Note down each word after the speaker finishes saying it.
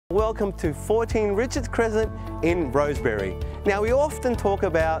Welcome to 14 Richards Crescent in Rosebery. Now, we often talk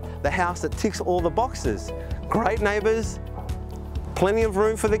about the house that ticks all the boxes. Great neighbours, plenty of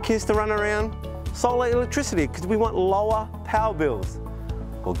room for the kids to run around, solar electricity because we want lower power bills.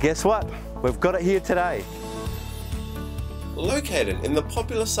 Well, guess what? We've got it here today. Located in the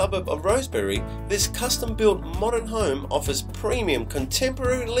popular suburb of Rosebery, this custom-built modern home offers premium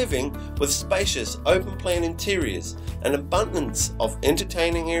contemporary living with spacious open-plan interiors, an abundance of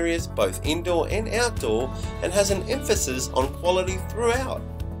entertaining areas both indoor and outdoor, and has an emphasis on quality throughout.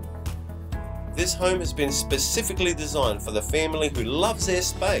 This home has been specifically designed for the family who loves their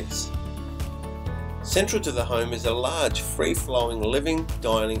space. Central to the home is a large free-flowing living,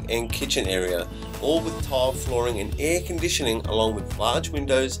 dining and kitchen area, all with tile flooring and air conditioning, along with large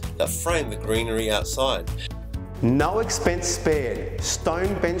windows that frame the greenery outside. No expense spared.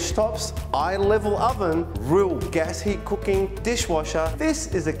 Stone bench tops, eye-level oven, real gas heat cooking, dishwasher. This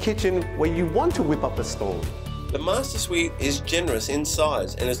is a kitchen where you want to whip up a storm. The master suite is generous in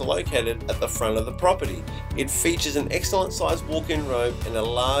size and is located at the front of the property. It features an excellent sized walk-in robe and a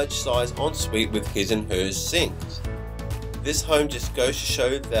large size ensuite with his and hers sinks. This home just goes to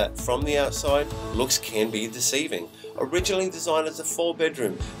show that from the outside, looks can be deceiving. Originally designed as a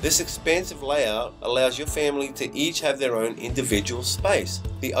 4-bedroom, this expansive layout allows your family to each have their own individual space.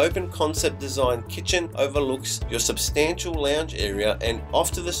 The open concept design kitchen overlooks your substantial lounge area, and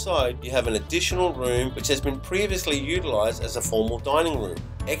off to the side you have an additional room which has been previously utilized as a formal dining room.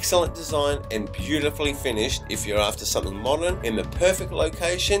 Excellent design and beautifully finished. If you're after something modern in the perfect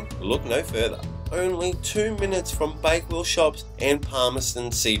location, look no further. Only 2 minutes from Bakewell Shops and Palmerston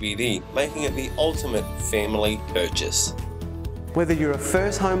CBD, making it the ultimate family purchase. Whether you're a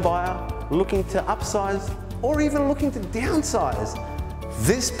first home buyer, looking to upsize, or even looking to downsize,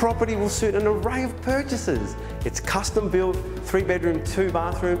 this property will suit an array of purchases. It's custom built, 3-bedroom,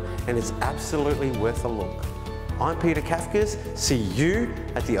 2-bathroom, and it's absolutely worth a look. I'm Peter Kafkas. See you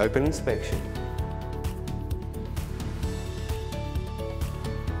at the open inspection.